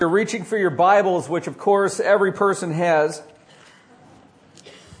You're reaching for your Bibles, which of course every person has,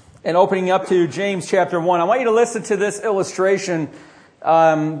 and opening up to James chapter 1. I want you to listen to this illustration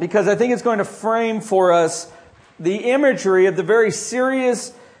because I think it's going to frame for us the imagery of the very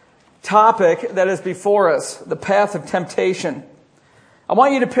serious topic that is before us, the path of temptation. I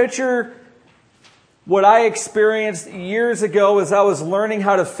want you to picture what I experienced years ago as I was learning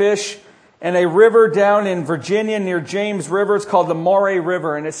how to fish in a river down in Virginia near James River. It's called the Moray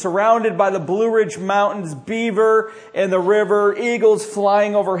River, and it's surrounded by the Blue Ridge Mountains, beaver in the river, eagles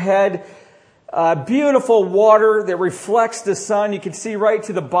flying overhead, beautiful water that reflects the sun. You can see right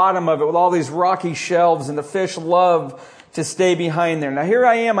to the bottom of it with all these rocky shelves, and the fish love to stay behind there. Now here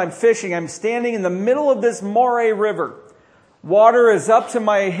I am, I'm fishing. I'm standing in the middle of this Moray River. Water is up to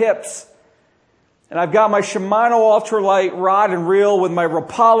my hips. And I've got my Shimano ultralight rod and reel with my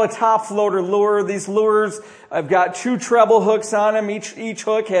Rapala top floater lure. These lures, I've got 2 treble hooks on them. Each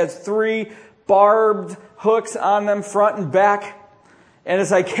hook has 3 barbed hooks on them, front and back. And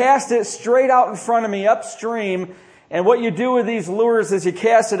as I cast it straight out in front of me upstream, and what you do with these lures is you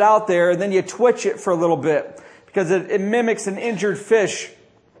cast it out there and then you twitch it for a little bit because it mimics an injured fish.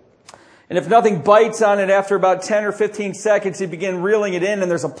 And if nothing bites on it after about 10 or 15 seconds, you begin reeling it in,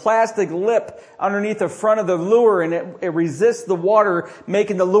 and there's a plastic lip underneath the front of the lure, and it resists the water,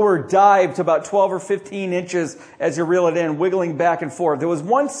 making the lure dive to about 12 or 15 inches as you reel it in, wiggling back and forth. There was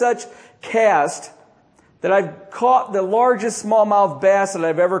one such cast that I've caught the largest smallmouth bass that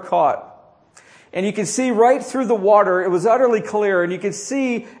I've ever caught. And you can see right through the water, it was utterly clear, and you could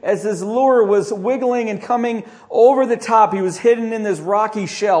see as this lure was wiggling and coming over the top, he was hidden in this rocky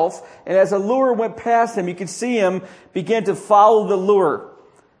shelf, and as the lure went past him, you could see him begin to follow the lure.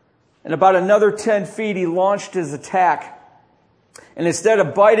 And about another 10 feet, he launched his attack. And instead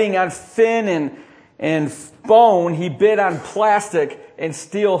of biting on fin and bone, he bit on plastic and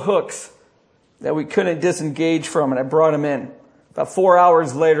steel hooks that we couldn't disengage from, and I brought him in. About 4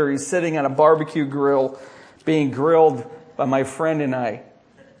 hours later, he's sitting on a barbecue grill being grilled by my friend and I.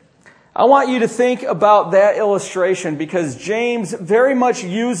 I want you to think about that illustration because James very much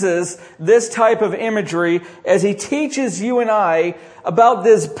uses this type of imagery as he teaches you and I about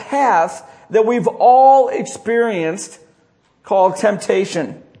this path that we've all experienced called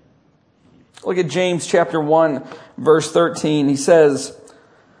temptation. Look at James chapter 1, verse 13. He says,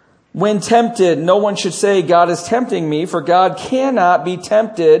 "When tempted, no one should say, 'God is tempting me,' for God cannot be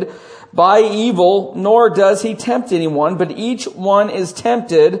tempted by evil, nor does he tempt anyone, but each one is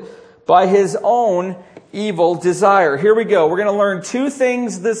tempted by his own evil desire." Here we go. We're going to learn 2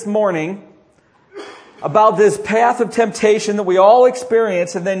 things this morning about this path of temptation that we all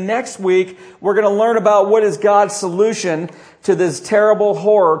experience, and then next week we're going to learn about what is God's solution to this terrible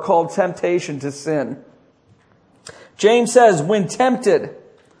horror called temptation to sin. James says, when tempted,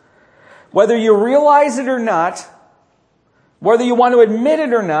 whether you realize it or not, whether you want to admit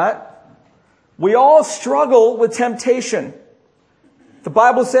it or not, we all struggle with temptation. The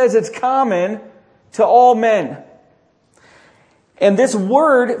Bible says it's common to all men. And this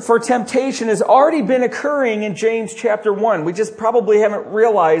word for temptation has already been occurring in James chapter 1. We just probably haven't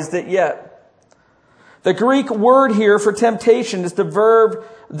realized it yet. The Greek word here for temptation is the verb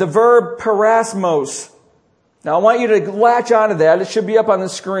parasmos. Now, I want you to latch onto that. It should be up on the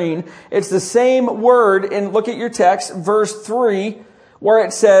screen. It's the same word, and look at your text, verse 3, where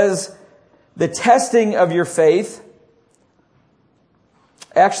it says, the testing of your faith.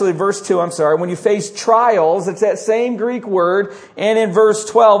 Actually, verse 2, when you face trials, it's that same Greek word. And in verse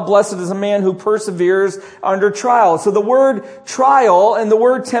 12, blessed is a man who perseveres under trial. So the word trial and the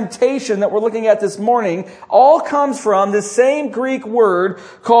word temptation that we're looking at this morning all comes from the same Greek word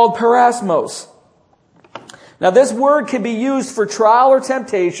called parasmos. Now, this word can be used for trial or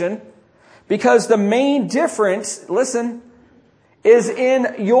temptation because the main difference, listen, is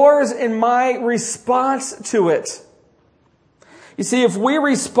in yours and my response to it. You see, if we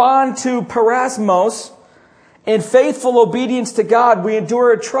respond to parasmos in faithful obedience to God, we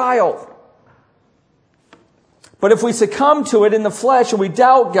endure a trial. But if we succumb to it in the flesh and we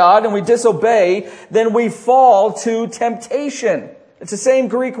doubt God and we disobey, then we fall to temptation. It's the same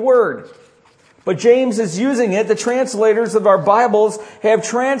Greek word. But James is using it. The translators of our Bibles have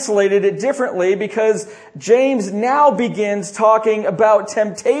translated it differently because James now begins talking about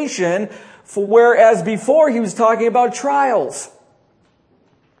temptation, whereas before he was talking about trials.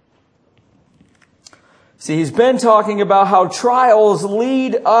 See, he's been talking about how trials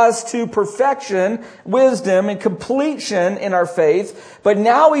lead us to perfection, wisdom, and completion in our faith. But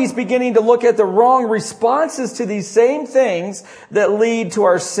now he's beginning to look at the wrong responses to these same things that lead to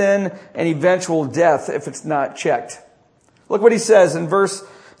our sin and eventual death if it's not checked. Look what he says in verse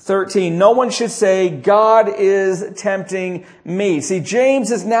 13. No one should say, God is tempting me. See,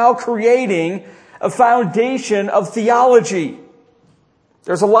 James is now creating a foundation of theology.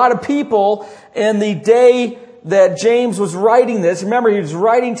 There's a lot of people in the day that James was writing this. Remember, he was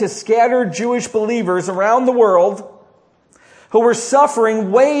writing to scattered Jewish believers around the world who were suffering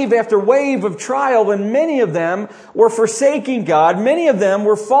wave after wave of trial, and many of them were forsaking God. Many of them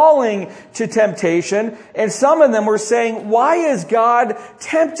were falling to temptation, and some of them were saying, why is God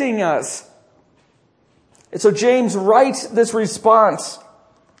tempting us? And so James writes this response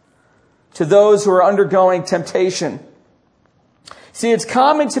to those who are undergoing temptation. See, it's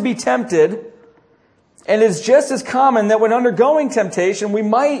common to be tempted, and it's just as common that when undergoing temptation, we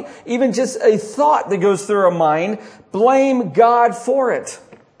might, even just a thought that goes through our mind, blame God for it.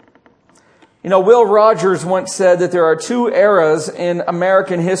 You know, Will Rogers once said that there are two eras in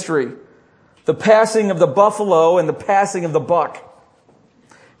American history: the passing of the buffalo and the passing of the buck.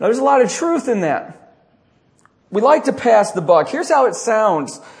 Now, there's a lot of truth in that. We like to pass the buck. Here's how it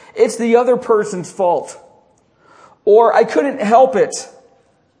sounds. It's the other person's fault. Or I couldn't help it.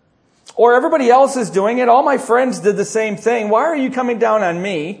 Or everybody else is doing it. All my friends did the same thing. Why are you coming down on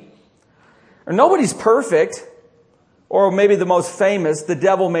me? Or nobody's perfect. Or maybe the most famous, the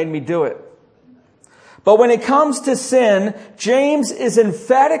devil made me do it. But when it comes to sin, James is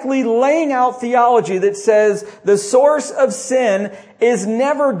emphatically laying out theology that says the source of sin is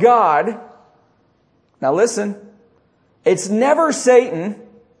never God. Now listen, it's never Satan.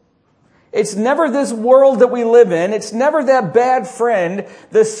 It's never this world that we live in. It's never that bad friend.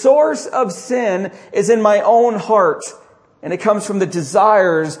 The source of sin is in my own heart. And it comes from the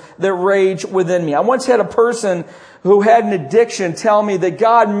desires that rage within me. I once had a person who had an addiction tell me that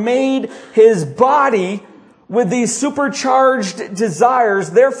God made his body with these supercharged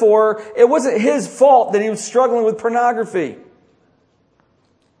desires. Therefore, it wasn't his fault that he was struggling with pornography.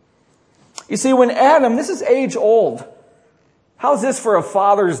 You see, when Adam, this is age old. How's this for a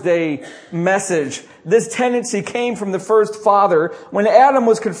Father's Day message? This tendency came from the first father. When Adam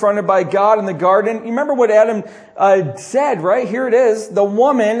was confronted by God in the garden, you remember what Adam said, right? Here it is. The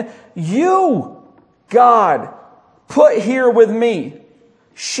woman, you, God, put here with me.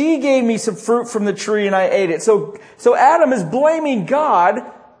 She gave me some fruit from the tree and I ate it. So Adam is blaming God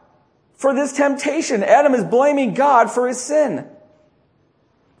for this temptation. Adam is blaming God for his sin.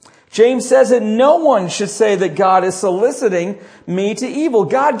 James says that no one should say that God is soliciting me to evil.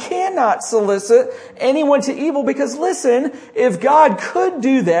 God cannot solicit anyone to evil because, listen, if God could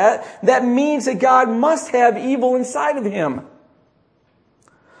do that, that means that God must have evil inside of him.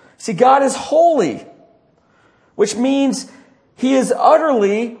 See, God is holy, which means he is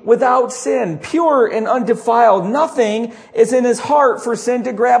utterly without sin, pure and undefiled. Nothing is in his heart for sin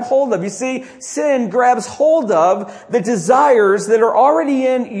to grab hold of. You see, sin grabs hold of the desires that are already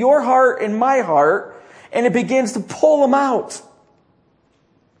in your heart and my heart, and it begins to pull them out.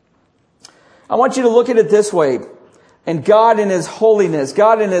 I want you to look at it this way. And God in his holiness,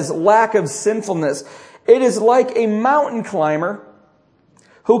 God in his lack of sinfulness, it is like a mountain climber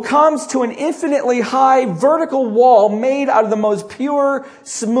who comes to an infinitely high vertical wall made out of the most pure,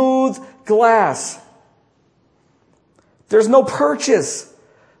 smooth glass. There's no purchase.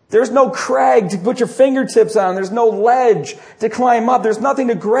 There's no crag to put your fingertips on. There's no ledge to climb up. There's nothing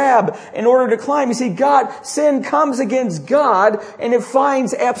to grab in order to climb. You see, sin comes against God and it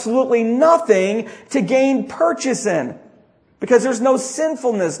finds absolutely nothing to gain purchase in. Because there's no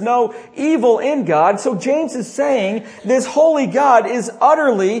sinfulness, no evil in God. So James is saying this holy God is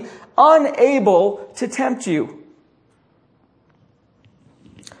utterly unable to tempt you.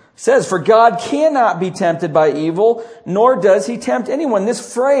 It says, for God cannot be tempted by evil, nor does he tempt anyone.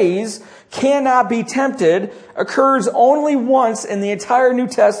 This phrase, cannot be tempted, occurs only once in the entire New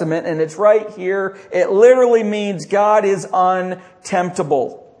Testament, and it's right here. It literally means God is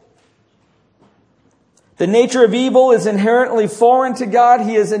untemptable. The nature of evil is inherently foreign to God.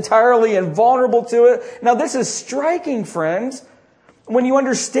 He is entirely invulnerable to it. Now, this is striking, friends, when you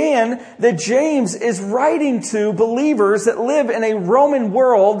understand that James is writing to believers that live in a Roman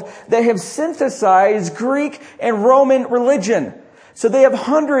world that have synthesized Greek and Roman religion. So they have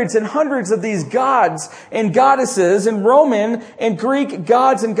hundreds and hundreds of these gods and goddesses, and Roman and Greek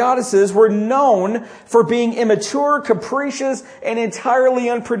gods and goddesses were known for being immature, capricious, and entirely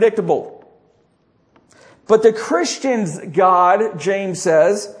unpredictable. But the Christian's God, James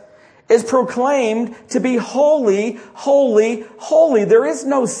says, is proclaimed to be holy, holy, holy. There is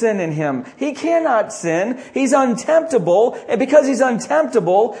no sin in him. He cannot sin. He's untemptable. And because he's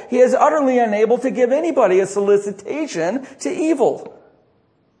untemptable, he is utterly unable to give anybody a solicitation to evil.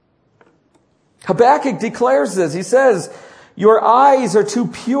 Habakkuk declares this. He says, Your eyes are too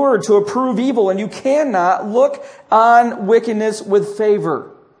pure to approve evil, and you cannot look on wickedness with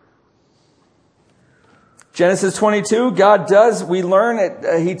favor. Genesis 22, we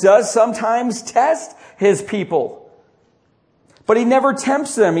learn He does sometimes test His people. But He never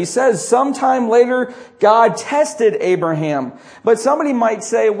tempts them. He says sometime later, God tested Abraham. But somebody might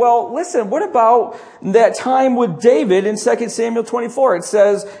say, well, listen, what about that time with David in 2 Samuel 24? It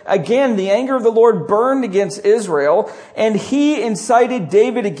says, again, the anger of the Lord burned against Israel, and He incited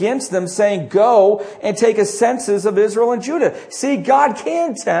David against them, saying, go and take a census of Israel and Judah. See, God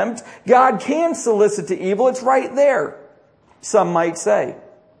can tempt. God can solicit to evil. It's right there, some might say.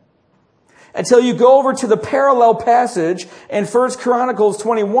 Until you go over to the parallel passage in 1 Chronicles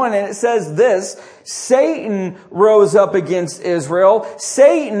 21, and it says this, Satan rose up against Israel.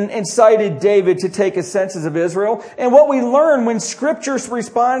 Satan incited David to take a census of Israel. And what we learn when Scripture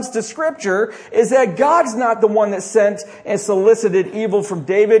responds to Scripture is that God's not the one that sent and solicited evil from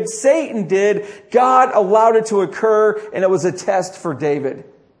David. Satan did. God allowed it to occur, and it was a test for David.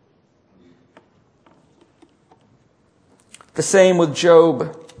 The same with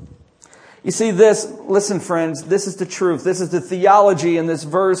Job. You see listen friends, this is the truth. This is the theology in this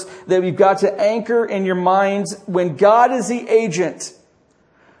verse that we've got to anchor in your minds. When God is the agent,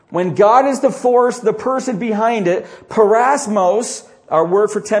 when God is the force, the person behind it, parasmos, our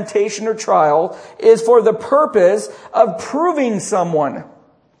word for temptation or trial, is for the purpose of proving someone.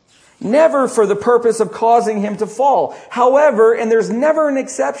 Never for the purpose of causing him to fall. However, and there's never an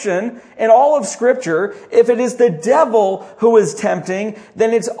exception in all of Scripture, if it is the devil who is tempting,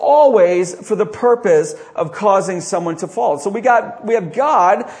 then it's always for the purpose of causing someone to fall. So we have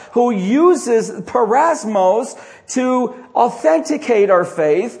God who uses parasmos to authenticate our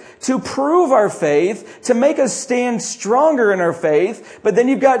faith, to prove our faith, to make us stand stronger in our faith. But then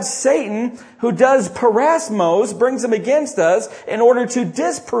you've got Satan who does parasmos, brings them against us in order to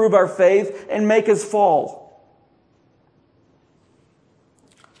disprove our faith and make us fall.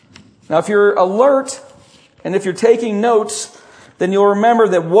 Now, if you're alert and if you're taking notes, then you'll remember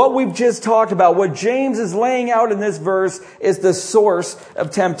that what we've just talked about, what James is laying out in this verse, is the source of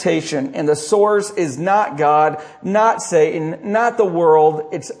temptation. And the source is not God, not Satan, not the world.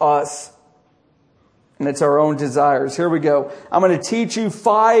 It's us. And it's our own desires. Here we go. I'm going to teach you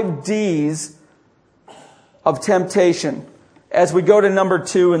 5 D's of temptation as we go to number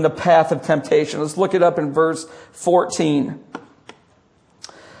 2 in the path of temptation. Let's look it up in verse 14.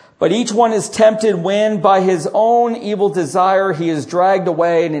 But each one is tempted when by his own evil desire he is dragged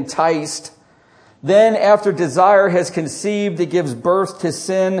away and enticed. Then after desire has conceived, it gives birth to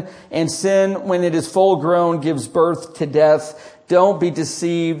sin. And sin, when it is full grown, gives birth to death. Don't be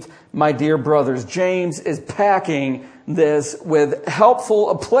deceived, my dear brothers. James is packing this with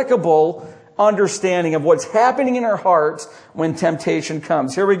helpful, applicable understanding of what's happening in our hearts when temptation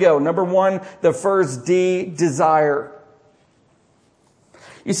comes. Here we go. Number 1, the first D, desire.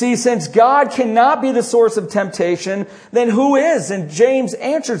 You see, since God cannot be the source of temptation, then who is? And James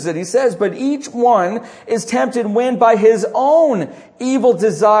answers it. He says, but each one is tempted when by his own evil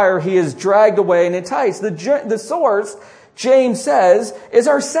desire he is dragged away and enticed. The source, James says, is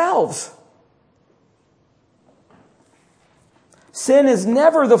ourselves. Sin is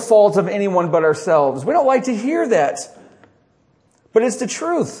never the fault of anyone but ourselves. We don't like to hear that, but it's the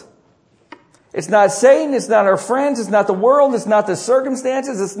truth. It's not Satan, it's not our friends, it's not the world, it's not the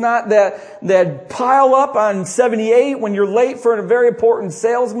circumstances, it's not that pile up on 78 when you're late for a very important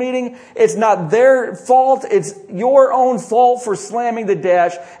sales meeting. It's not their fault, it's your own fault for slamming the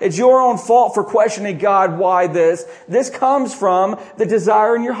dash. It's your own fault for questioning God, why this? This comes from the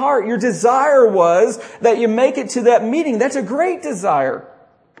desire in your heart. Your desire was that you make it to that meeting. That's a great desire.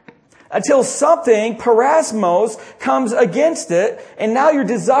 Until something, parasmos, comes against it, and now your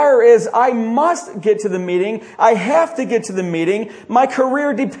desire is, I must get to the meeting, I have to get to the meeting, my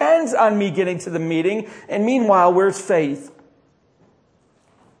career depends on me getting to the meeting, and meanwhile, where's faith?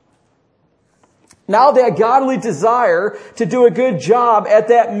 Now that godly desire to do a good job at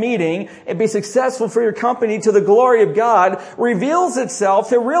that meeting and be successful for your company to the glory of God reveals itself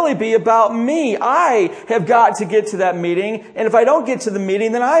to really be about me. I have got to get to that meeting, and if I don't get to the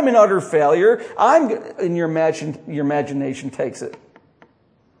meeting, then I'm an utter failure. And your imagination takes it.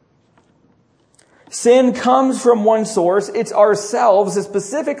 Sin comes from one source. It's ourselves. And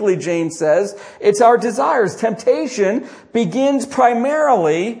specifically, James says, it's our desires. Temptation begins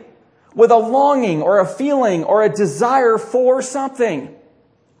primarily with a longing or a feeling or a desire for something.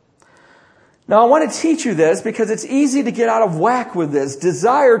 Now, I want to teach you this because it's easy to get out of whack with this.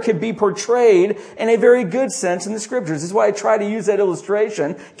 Desire can be portrayed in a very good sense in the Scriptures. This is why I try to use that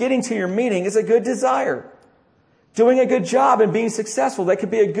illustration. Getting to your meeting is a good desire. Doing a good job and being successful, that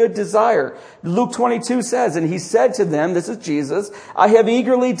could be a good desire. Luke 22 says, and he said to them, this is Jesus, I have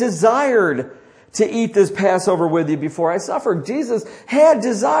eagerly desired to eat this Passover with you before I suffer. Jesus had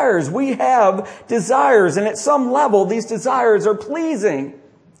desires. We have desires. And at some level, these desires are pleasing.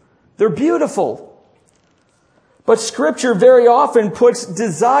 They're beautiful. But Scripture very often puts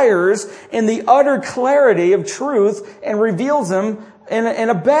desires in the utter clarity of truth and reveals them in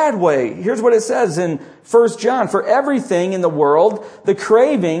a bad way. Here's what it says in 1 John. For everything in the world, the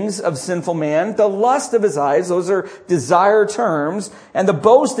cravings of sinful man, the lust of his eyes, those are desire terms, and the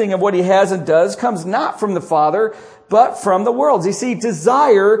boasting of what he has and does comes not from the Father, but from the world. You see,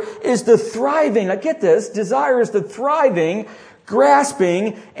 desire is the thriving, now get this, desire is the thriving,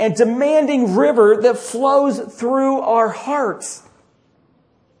 grasping, and demanding river that flows through our hearts.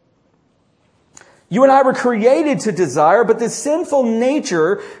 You and I were created to desire, but the sinful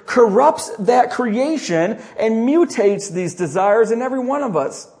nature corrupts that creation and mutates these desires in every one of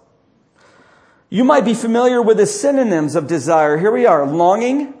us. You might be familiar with the synonyms of desire. Here we are: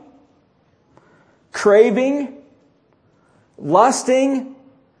 longing, craving, lusting,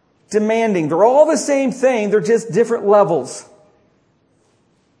 demanding. They're all the same thing. They're just different levels.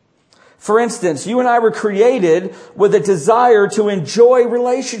 For instance, you and I were created with a desire to enjoy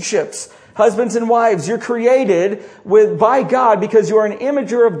relationships. Husbands and wives, you're created by God because you are an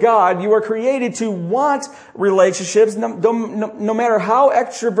imager of God. You are created to want relationships, no matter how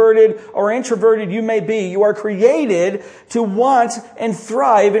extroverted or introverted you may be. You are created to want and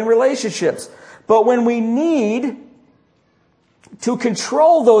thrive in relationships. But when we need to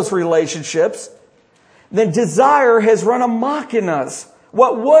control those relationships, then desire has run amok in us.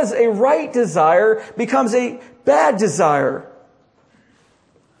 What was a right desire becomes a bad desire.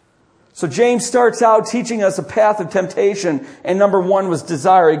 So James starts out teaching us a path of temptation, and number one was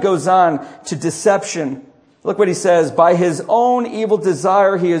desire. He goes on to deception. Look what he says. By his own evil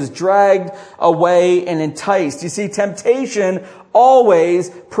desire, he is dragged away and enticed. You see, temptation always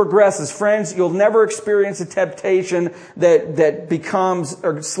progresses. Friends, you'll never experience a temptation that becomes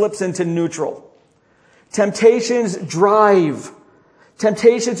or slips into neutral. Temptations drive.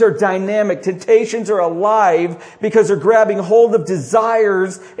 Temptations are dynamic. Temptations are alive because they're grabbing hold of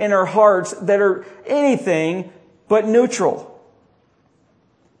desires in our hearts that are anything but neutral.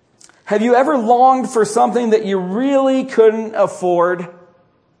 Have you ever longed for something that you really couldn't afford,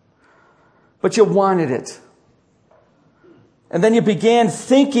 but you wanted it? And then you began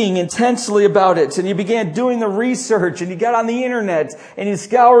thinking intensely about it, and you began doing the research, and you got on the internet, and you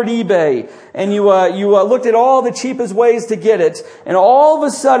scoured eBay, and you looked at all the cheapest ways to get it, and all of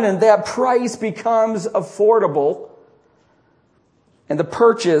a sudden that price becomes affordable, and the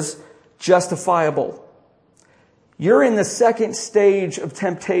purchase justifiable. You're in the second stage of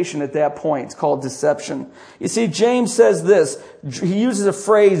temptation at that point. It's called deception. You see, James says this. He uses a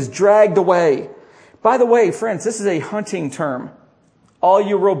phrase, dragged away. By the way, friends, this is a hunting term. All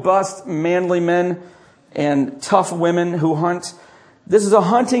you robust, manly men and tough women who hunt, this is a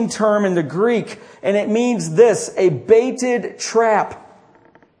hunting term in the Greek, and it means this, a baited trap.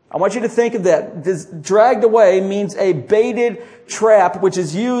 I want you to think of that. This dragged away means a baited trap, which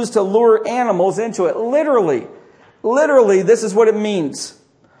is used to lure animals into it. Literally, this is what it means.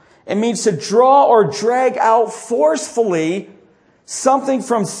 It means to draw or drag out forcefully something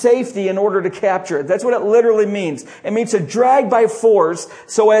from safety in order to capture it. That's what it literally means. It means to drag by force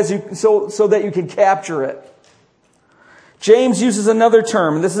so that you can capture it. James uses another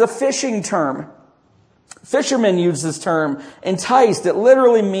term. This is a fishing term. Fishermen use this term, enticed. It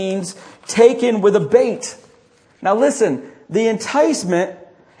literally means taken with a bait. Now listen, the enticement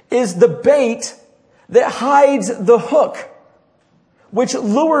is the bait that hides the hook, which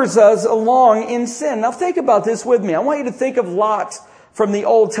lures us along in sin. Now think about this with me. I want you to think of Lot from the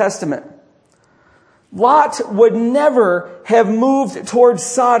Old Testament. Lot would never have moved towards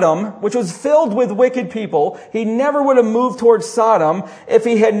Sodom, which was filled with wicked people. He never would have moved towards Sodom if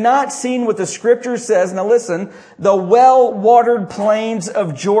he had not seen what the Scripture says. Now listen, the well-watered plains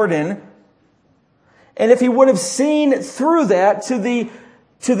of Jordan. And if he would have seen through that to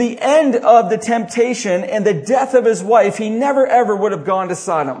the end of the temptation and the death of his wife, he never ever would have gone to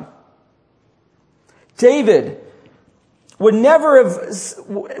Sodom. David would never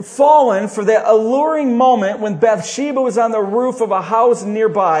have fallen for that alluring moment when Bathsheba was on the roof of a house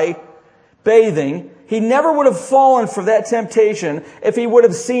nearby bathing. He never would have fallen for that temptation if he would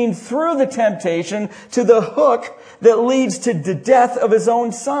have seen through the temptation to the hook that leads to the death of his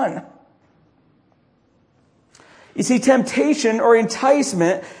own son. You see, temptation or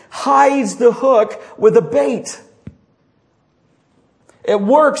enticement hides the hook with a bait. It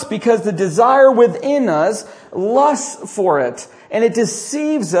works because the desire within us lusts for it. And it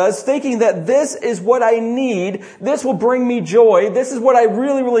deceives us thinking that this is what I need. This will bring me joy. This is what I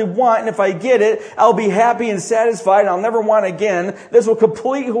really, really want. And if I get it, I'll be happy and satisfied. And I'll never want again. This will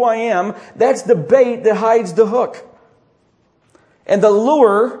complete who I am. That's the bait that hides the hook. And the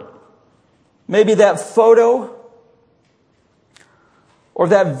lure, maybe that photo or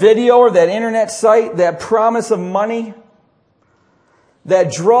that video or that internet site, that promise of money,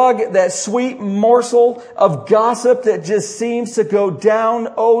 that drug, that sweet morsel of gossip that just seems to go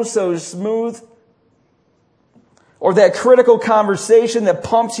down oh so smooth. Or that critical conversation that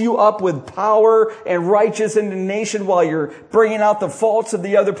pumps you up with power and righteous indignation while you're bringing out the faults of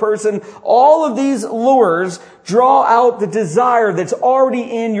the other person. All of these lures draw out the desire that's already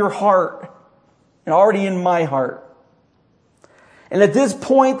in your heart and already in my heart. And at this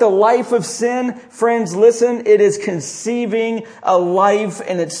point, the life of sin, friends, listen, it is conceiving a life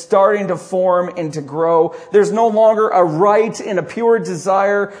and it's starting to form and to grow. There's no longer a right and a pure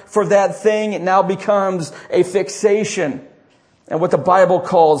desire for that thing. It now becomes a fixation and what the Bible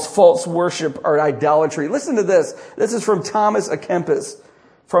calls false worship or idolatry. Listen to this. This is from Thomas à Kempis,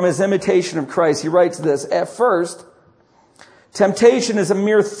 from his Imitation of Christ. He writes this: at first, temptation is a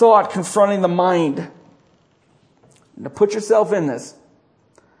mere thought confronting the mind. Now put yourself in this.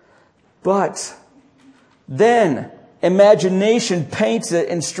 But then imagination paints it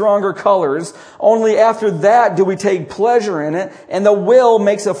in stronger colors. Only after that do we take pleasure in it, and the will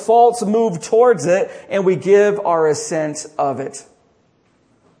makes a false move towards it, and we give our assent of it.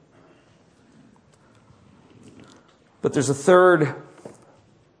 But there's a third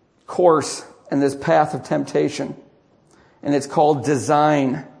course in this path of temptation, and it's called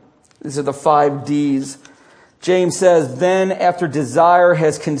design. These are the 5 D's. James says, then after desire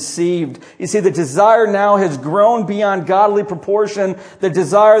has conceived. You see, the desire now has grown beyond godly proportion. The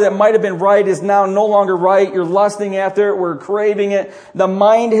desire that might have been right is now no longer right. You're lusting after it. We're craving it. The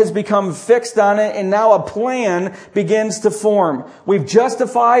mind has become fixed on it, and now a plan begins to form. We've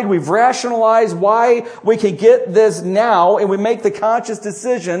justified, we've rationalized why we can get this now, and we make the conscious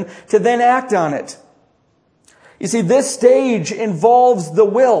decision to then act on it. You see, this stage involves the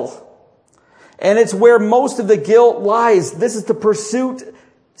will. And it's where most of the guilt lies. This is the pursuit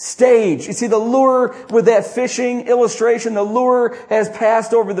stage. You see, the lure with that fishing illustration, the lure has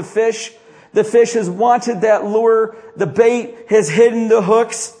passed over the fish. The fish has wanted that lure. The bait has hidden the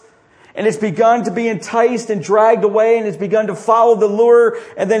hooks. And it's begun to be enticed and dragged away, and it's begun to follow the lure.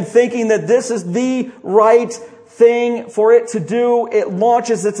 And then thinking that this is the right thing for it to do, it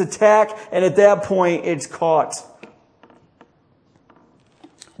launches its attack. And at that point, it's caught.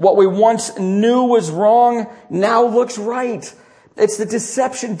 What we once knew was wrong now looks right. It's the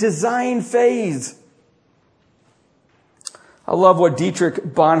deception design phase. I love what Dietrich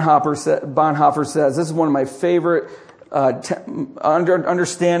Bonhoeffer says. This is one of my favorite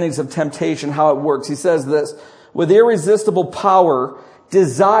understandings of temptation, how it works. He says this: with irresistible power,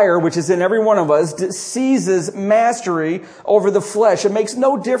 desire, which is in every one of us, seizes mastery over the flesh. It makes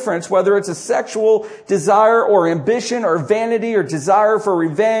no difference whether it's a sexual desire or ambition or vanity or desire for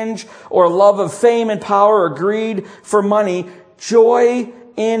revenge or love of fame and power or greed for money. Joy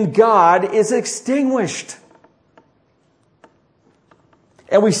in God is extinguished.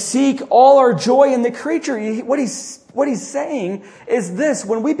 And we seek all our joy in the creature. What he's saying is this: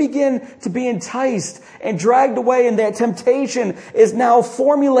 when we begin to be enticed and dragged away, and that temptation is now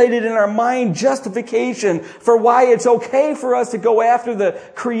formulated in our mind justification for why it's okay for us to go after the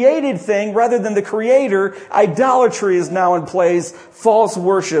created thing rather than the creator, idolatry is now in place. False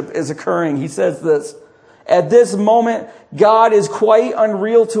worship is occurring. He says this: at this moment, God is quite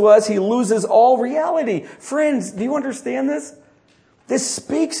unreal to us. He loses all reality. Friends, do you understand this? This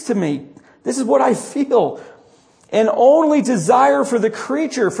speaks to me. This is what I feel. And only desire for the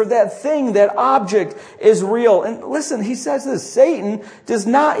creature, for that thing, that object is real. And listen, he says this: Satan does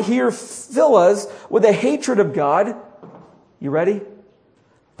not here fill us with a hatred of God. You ready?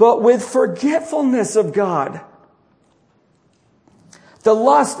 But with forgetfulness of God. The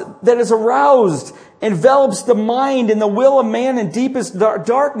lust that is aroused envelops the mind and the will of man in deepest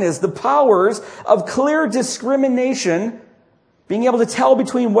darkness. The powers of clear discrimination, being able to tell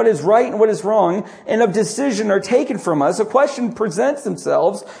between what is right and what is wrong, and of decision are taken from us. A question presents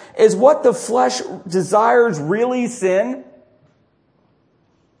themselves: is what the flesh desires really sin?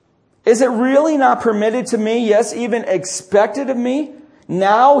 Is it really not permitted to me, yes, even expected of me,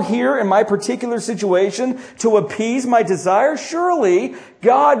 now, here, in my particular situation, to appease my desire? Surely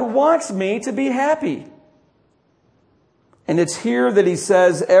God wants me to be happy. And it's here that he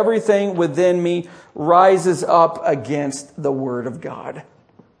says, everything within me rises up against the Word of God.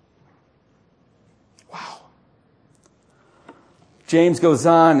 Wow. James goes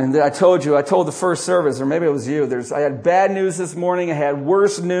on, and I told the first service, or maybe it was you, I had bad news this morning, I had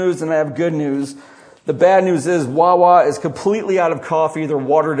worse news, and I have good news. The bad news is Wawa is completely out of coffee. Their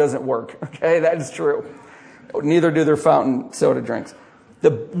water doesn't work. Okay, that is true. Neither do their fountain soda drinks.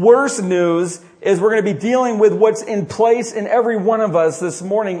 The worst news is we're going to be dealing with what's in place in every one of us this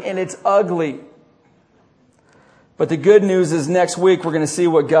morning, and it's ugly. But the good news is next week we're going to see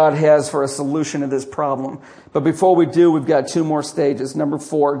what God has for a solution to this problem. But before we do, we've got 2 more stages. Number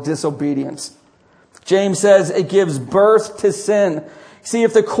 4, disobedience. James says it gives birth to sin. See,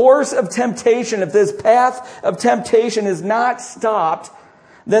 if the course of temptation, if this path of temptation is not stopped,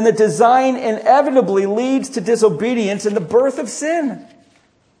 then the design inevitably leads to disobedience and the birth of sin.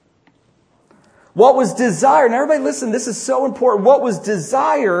 What was desired, and everybody listen, this is so important. What was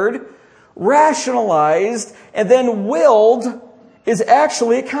desired, rationalized, and then willed is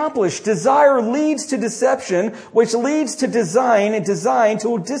actually accomplished. Desire leads to deception, which leads to design, and design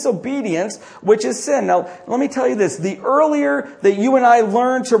to disobedience, which is sin. Now, let me tell you this. The earlier that you and I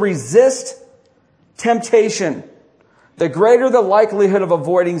learn to resist temptation, the greater the likelihood of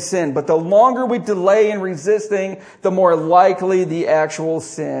avoiding sin. But the longer we delay in resisting, the more likely the actual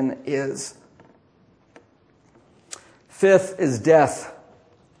sin is. 5th is death.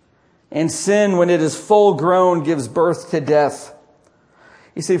 And sin, when it is full grown, gives birth to death.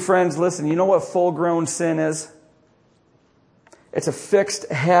 You see, friends, listen, you know what full-grown sin is? It's a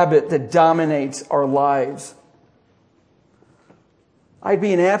fixed habit that dominates our lives. I'd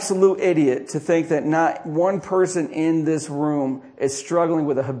be an absolute idiot to think that not one person in this room is struggling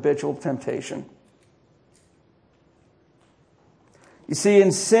with a habitual temptation. You see,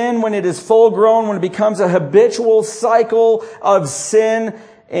 in sin, when it is full-grown, when it becomes a habitual cycle of sin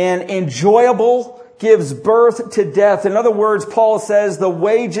and enjoyable, gives birth to death. In other words, Paul says the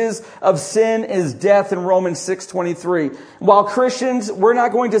wages of sin is death in Romans 6:23. While Christians, we're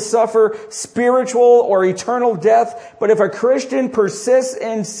not going to suffer spiritual or eternal death, but if a Christian persists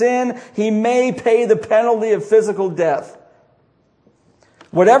in sin, he may pay the penalty of physical death.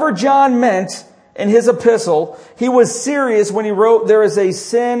 Whatever John meant in his epistle, he was serious when he wrote, there is a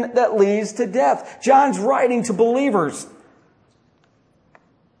sin that leads to death. John's writing to believers.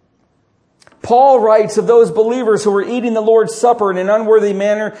 Paul writes of those believers who were eating the Lord's Supper in an unworthy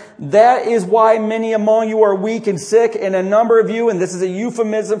manner, that is why many among you are weak and sick, and a number of you, and this is a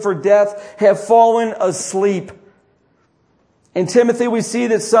euphemism for death, have fallen asleep. In Timothy, we see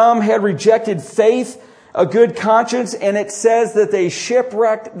that some had rejected faith, a good conscience, and it says that they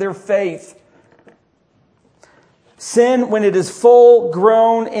shipwrecked their faith. Sin, when it is full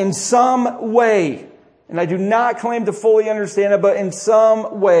grown in some way, and I do not claim to fully understand it, but in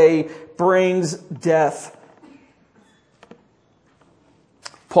some way brings death.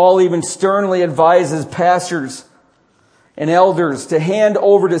 Paul even sternly advises pastors and elders to hand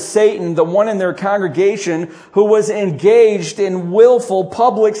over to Satan the one in their congregation who was engaged in willful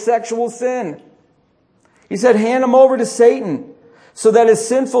public sexual sin. He said, hand him over to Satan so that his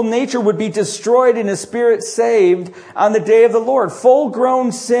sinful nature would be destroyed and his spirit saved on the day of the Lord.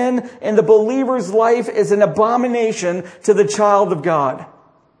 Full-grown sin in the believer's life is an abomination to the child of God.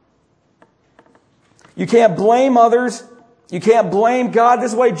 You can't blame others. You can't blame God.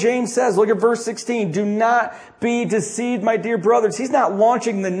 This is why James says, look at verse 16, do not be deceived, my dear brothers. He's not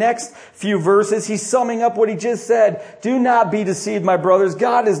launching the next few verses. He's summing up what he just said. Do not be deceived, my brothers.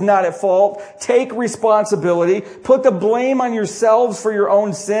 God is not at fault. Take responsibility. Put the blame on yourselves for your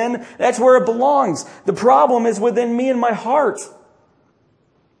own sin. That's where it belongs. The problem is within me and my heart.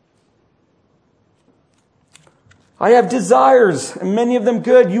 I have desires, and many of them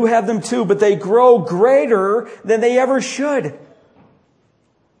good. You have them too, but they grow greater than they ever should.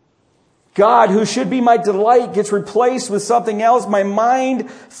 God, who should be my delight, gets replaced with something else. My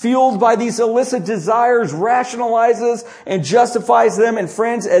mind, fueled by these illicit desires, rationalizes and justifies them. And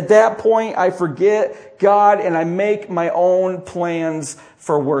friends, at that point, I forget God and I make my own plans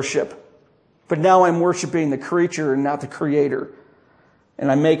for worship. But now I'm worshiping the creature and not the Creator.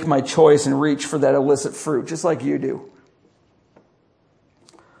 And I make my choice and reach for that illicit fruit, just like you do.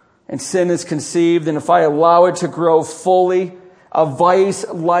 And sin is conceived, and if I allow it to grow fully, a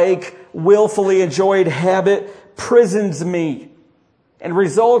vice-like, willfully enjoyed habit prisons me and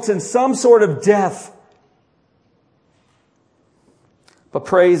results in some sort of death. But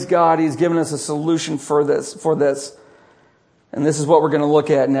praise God, He's given us a solution for this. And this is what we're going to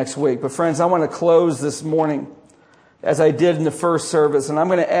look at next week. But friends, I want to close this morning as I did in the first service. And I'm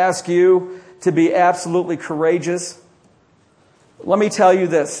going to ask you to be absolutely courageous. Let me tell you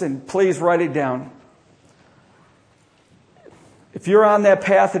this, and please write it down. If you're on that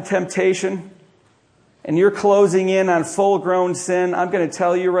path of temptation and you're closing in on full-grown sin, I'm going to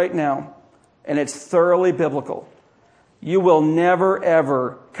tell you right now, and it's thoroughly biblical, you will never,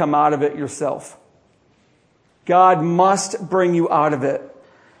 ever come out of it yourself. God must bring you out of it.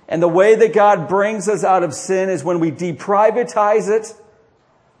 And the way that God brings us out of sin is when we deprivatize it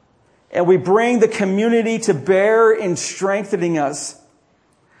and we bring the community to bear in strengthening us.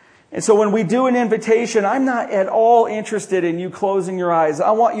 And so when we do an invitation, I'm not at all interested in you closing your eyes.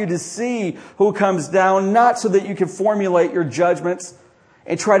 I want you to see who comes down, not so that you can formulate your judgments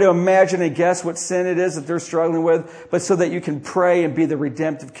and try to imagine and guess what sin it is that they're struggling with, but so that you can pray and be the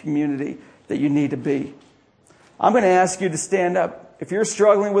redemptive community that you need to be. I'm going to ask you to stand up. If you're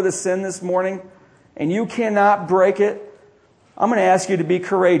struggling with a sin this morning and you cannot break it, I'm going to ask you to be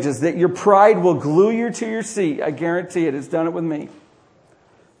courageous, that your pride will glue you to your seat. I guarantee it. It's done it with me.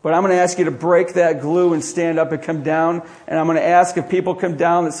 But I'm going to ask you to break that glue and stand up and come down. And I'm going to ask if people come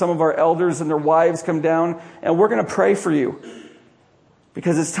down, that some of our elders and their wives come down. And we're going to pray for you.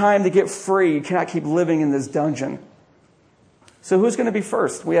 Because it's time to get free. You cannot keep living in this dungeon. So who's going to be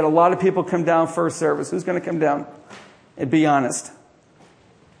first? We had a lot of people come down first service. Who's going to come down? And be honest.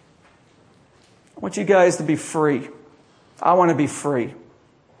 I want you guys to be free. I want to be free.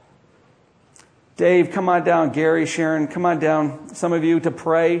 Dave, come on down. Gary, Sharon, come on down. Some of you to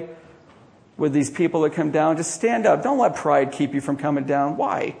pray with these people that come down. Just stand up. Don't let pride keep you from coming down.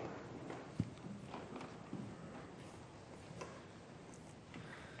 Why?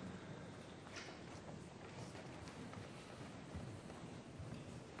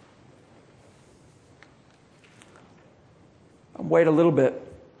 Wait a little bit.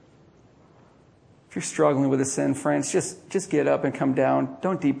 If you're struggling with a sin, friends, just get up and come down.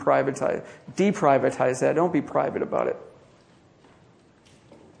 Don't deprivatize that. Don't be private about it.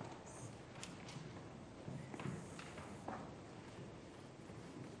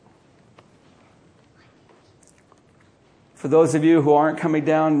 For those of you who aren't coming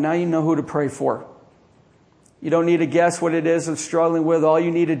down, now you know who to pray for. You don't need to guess what it is they're struggling with. All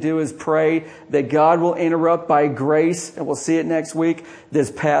you need to do is pray that God will interrupt by grace, and we'll see it next week, this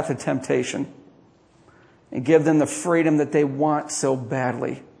path of temptation. And give them the freedom that they want so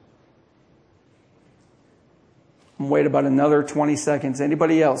badly. And wait about another 20 seconds.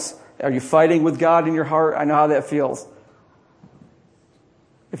 Anybody else? Are you fighting with God in your heart? I know how that feels.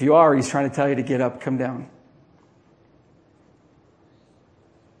 If you are, He's trying to tell you to get up, come down.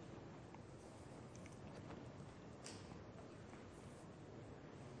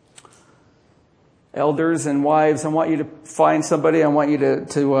 Elders and wives, I want you to find somebody. I want you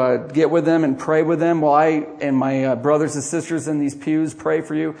to get with them and pray with them while I and my brothers and sisters in these pews pray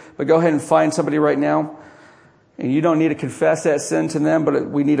for you. But go ahead and find somebody right now. And you don't need to confess that sin to them, but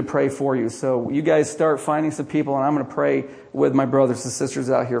we need to pray for you. So you guys start finding some people, and I'm going to pray with my brothers and sisters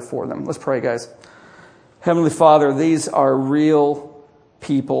out here for them. Let's pray, guys. Heavenly Father, these are real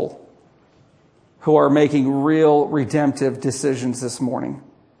people who are making real redemptive decisions this morning.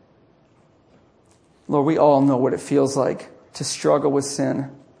 Lord, we all know what it feels like to struggle with sin.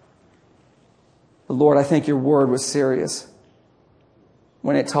 But Lord, I think your word was serious.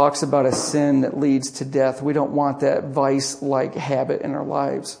 When it talks about a sin that leads to death, we don't want that vice-like habit in our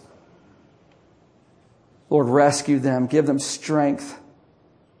lives. Lord, rescue them. Give them strength.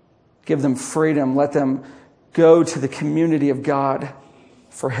 Give them freedom. Let them go to the community of God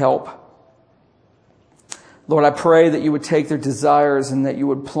for help. Lord, I pray that you would take their desires and that you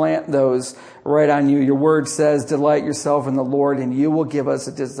would plant those right on you. Your word says, delight yourself in the Lord and you will give us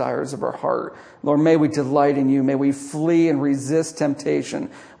the desires of our heart. Lord, may we delight in you. May we flee and resist temptation.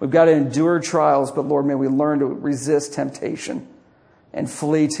 We've got to endure trials, but Lord, may we learn to resist temptation and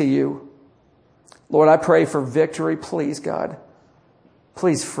flee to you. Lord, I pray for victory. Please, God,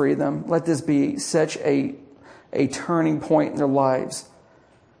 please free them. Let this be such a turning point in their lives,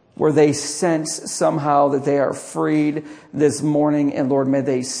 where they sense somehow that they are freed this morning. And Lord, may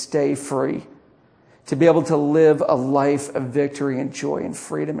they stay free to be able to live a life of victory and joy and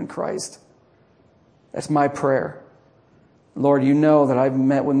freedom in Christ. That's my prayer. Lord, you know that I've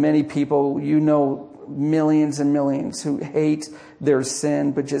met with many people, you know millions and millions who hate their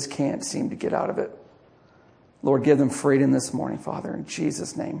sin but just can't seem to get out of it. Lord, give them freedom this morning, Father, in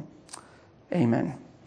Jesus' name. Amen.